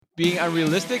being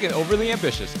unrealistic and overly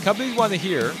ambitious. Companies want to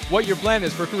hear what your plan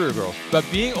is for career growth, but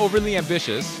being overly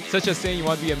ambitious, such as saying you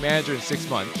want to be a manager in 6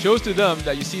 months, shows to them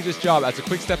that you see this job as a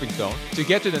quick stepping stone to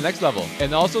get to the next level,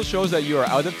 and also shows that you are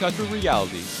out of touch with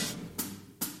reality.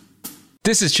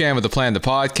 This is Chan with The Plan, the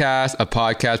podcast, a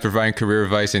podcast providing career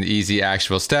advice and easy,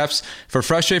 actionable steps for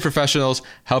frustrated professionals,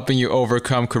 helping you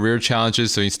overcome career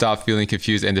challenges so you stop feeling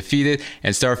confused and defeated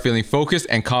and start feeling focused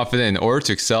and confident in order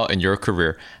to excel in your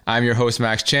career. I'm your host,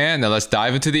 Max Chan. Now let's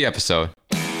dive into the episode.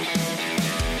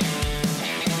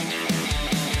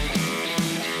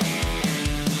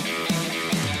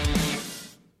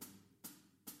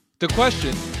 The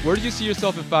question, where do you see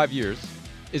yourself in 5 years,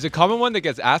 is a common one that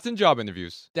gets asked in job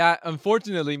interviews that,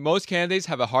 unfortunately, most candidates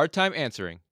have a hard time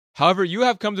answering. However, you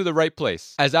have come to the right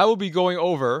place, as I will be going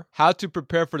over how to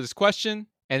prepare for this question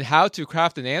and how to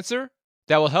craft an answer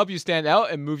that will help you stand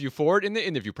out and move you forward in the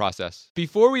interview process.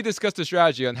 Before we discuss the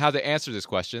strategy on how to answer this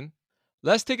question,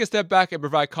 let's take a step back and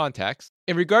provide context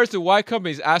in regards to why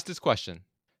companies ask this question.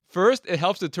 First, it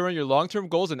helps determine your long-term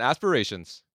goals and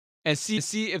aspirations, and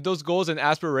see if those goals and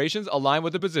aspirations align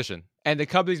with the position and the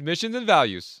company's missions and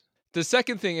values. The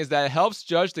second thing is that it helps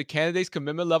judge the candidate's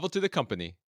commitment level to the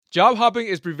company. Job hopping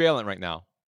is prevalent right now,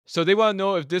 so they want to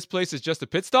know if this place is just a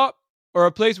pit stop or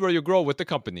a place where you'll grow with the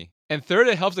company. And third,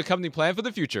 it helps the company plan for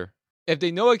the future. If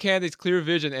they know a candidate's clear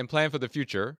vision and plan for the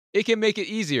future, it can make it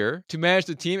easier to manage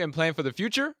the team and plan for the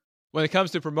future when it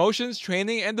comes to promotions,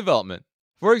 training, and development.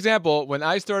 For example, when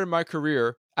I started my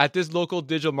career at this local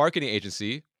digital marketing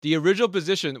agency, the original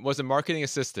position was a marketing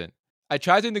assistant. I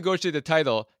tried to negotiate the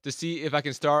title to see if I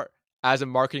can start as a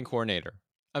marketing coordinator.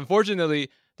 Unfortunately,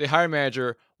 the hiring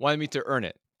manager wanted me to earn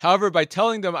it. However, by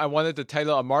telling them I wanted the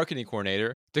title of marketing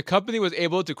coordinator, the company was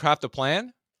able to craft a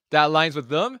plan that aligns with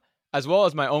them as well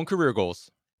as my own career goals.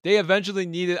 They eventually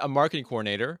needed a marketing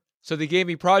coordinator, so they gave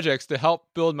me projects to help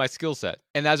build my skill set.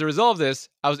 And as a result of this,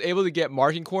 I was able to get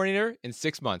marketing coordinator in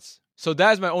 6 months. So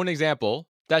that is my own example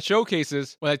that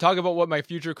showcases when I talk about what my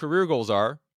future career goals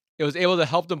are, it was able to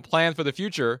help them plan for the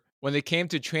future when they came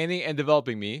to training and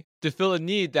developing me to fill a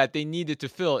need that they needed to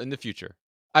fill in the future.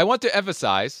 I want to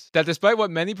emphasize that despite what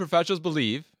many professionals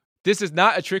believe, this is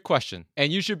not a trick question,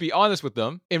 and you should be honest with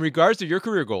them in regards to your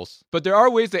career goals. But there are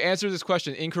ways to answer this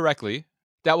question incorrectly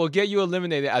that will get you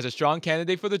eliminated as a strong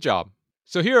candidate for the job.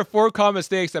 So here are 4 common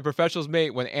mistakes that professionals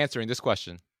make when answering this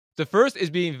question. The first is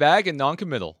being vague and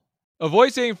non-committal.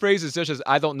 Avoid saying phrases such as,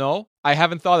 I don't know, I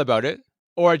haven't thought about it,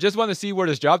 or I just want to see where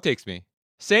this job takes me.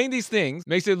 Saying these things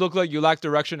makes it look like you lack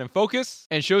direction and focus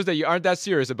and shows that you aren't that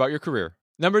serious about your career.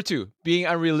 Number 2, being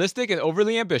unrealistic and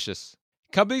overly ambitious.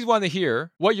 Companies want to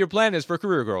hear what your plan is for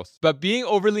career growth, but being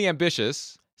overly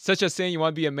ambitious, such as saying you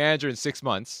want to be a manager in 6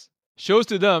 months, shows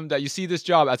to them that you see this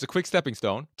job as a quick stepping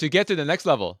stone to get to the next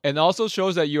level, and also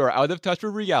shows that you are out of touch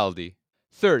with reality.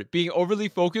 Third, being overly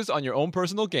focused on your own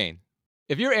personal gain.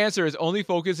 If your answer is only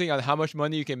focusing on how much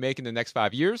money you can make in the next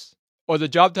 5 years, or the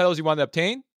job titles you want to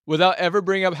obtain, without ever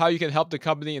bringing up how you can help the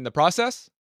company in the process,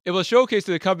 it will showcase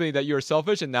to the company that you are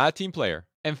selfish and not a team player.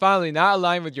 And finally, not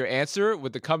align with your answer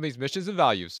with the company's missions and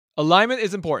values. Alignment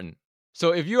is important.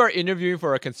 So if you are interviewing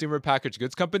for a consumer packaged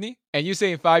goods company, and you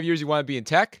say in 5 years you want to be in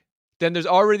tech, then there's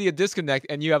already a disconnect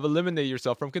and you have eliminated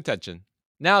yourself from contention.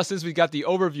 Now, since we got the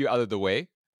overview out of the way,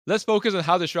 let's focus on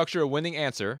how to structure a winning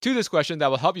answer to this question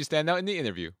that will help you stand out in the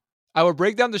interview. I will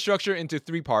break down the structure into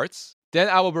 3 parts, then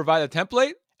I will provide a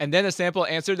template, and then a sample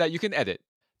answer that you can edit.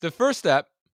 The first step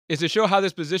is to show how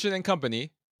this position and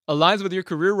company aligns with your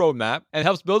career roadmap and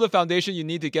helps build the foundation you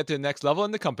need to get to the next level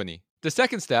in the company. The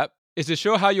second step is to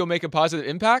show how you'll make a positive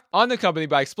impact on the company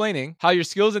by explaining how your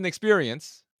skills and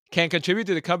experience can contribute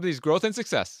to the company's growth and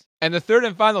success. And the third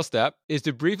and final step is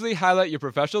to briefly highlight your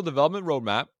professional development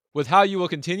roadmap with how you will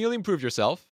continually improve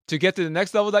yourself to get to the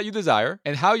next level that you desire,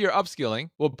 and how your upskilling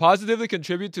will positively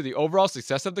contribute to the overall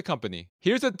success of the company.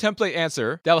 Here's a template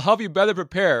answer that will help you better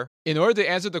prepare in order to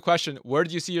answer the question, where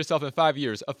do you see yourself in 5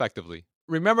 years, effectively.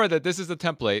 Remember that this is the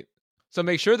template, so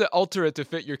make sure to alter it to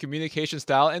fit your communication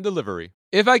style and delivery.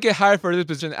 If I get hired for this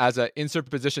position as an insert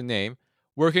position name,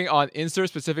 working on insert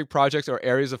specific projects or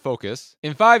areas of focus,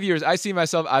 in 5 years I see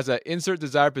myself as an insert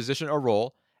desired position or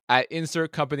role at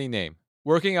insert company name,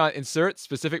 working on insert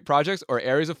specific projects or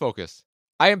areas of focus.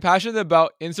 I am passionate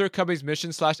about insert company's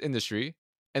mission/industry,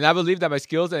 and I believe that my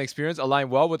skills and experience align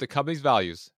well with the company's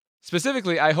values.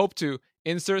 Specifically, I hope to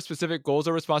insert specific goals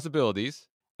or responsibilities.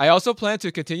 I also plan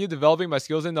to continue developing my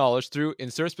skills and knowledge through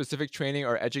insert specific training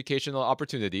or educational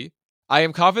opportunity. I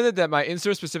am confident that my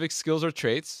insert specific skills or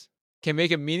traits can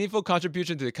make a meaningful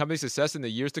contribution to the company's success in the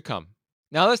years to come.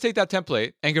 Now let's take that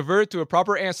template and convert it to a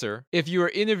proper answer if you are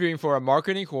interviewing for a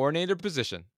marketing coordinator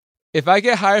position. If I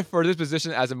get hired for this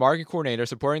position as a marketing coordinator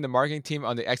supporting the marketing team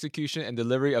on the execution and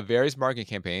delivery of various marketing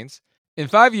campaigns, in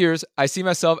 5 years, I see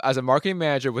myself as a marketing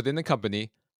manager within the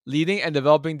company, leading and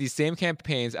developing these same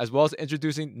campaigns as well as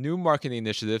introducing new marketing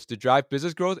initiatives to drive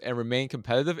business growth and remain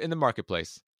competitive in the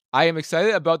marketplace. I am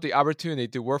excited about the opportunity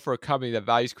to work for a company that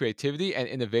values creativity and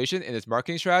innovation in its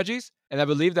marketing strategies, and I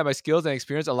believe that my skills and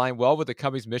experience align well with the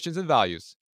company's missions and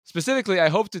values. Specifically, I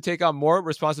hope to take on more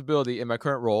responsibility in my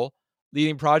current role,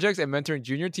 leading projects and mentoring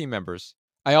junior team members.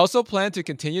 I also plan to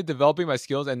continue developing my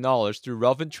skills and knowledge through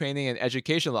relevant training and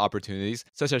educational opportunities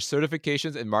such as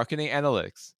certifications in marketing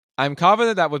analytics. I am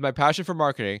confident that with my passion for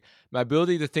marketing, my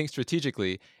ability to think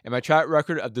strategically, and my track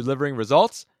record of delivering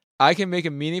results, I can make a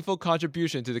meaningful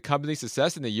contribution to the company's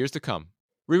success in the years to come.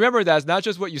 Remember that it's not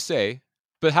just what you say,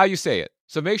 but how you say it.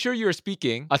 So make sure you are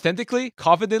speaking authentically,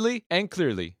 confidently, and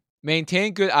clearly.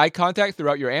 Maintain good eye contact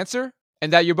throughout your answer,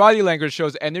 and that your body language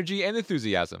shows energy and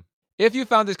enthusiasm. If you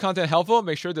found this content helpful,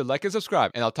 make sure to like and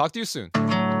subscribe, and I'll talk to you soon.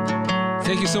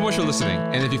 Thank you so much for listening.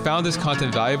 And if you found this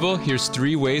content valuable, here's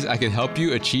 3 ways I can help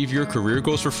you achieve your career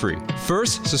goals for free.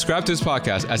 First, subscribe to this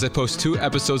podcast as I post 2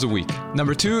 episodes a week.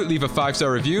 Number 2, leave a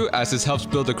 5-star review as this helps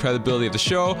build the credibility of the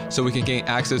show so we can gain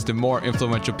access to more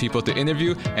influential people to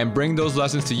interview and bring those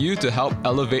lessons to you to help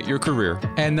elevate your career.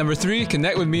 And number 3,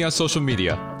 connect with me on social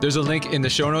media. There's a link in the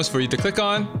show notes for you to click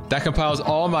on that compiles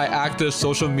all my active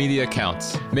social media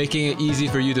accounts, making it easy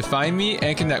for you to find me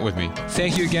and connect with me.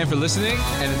 Thank you again for listening,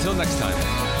 and until next time.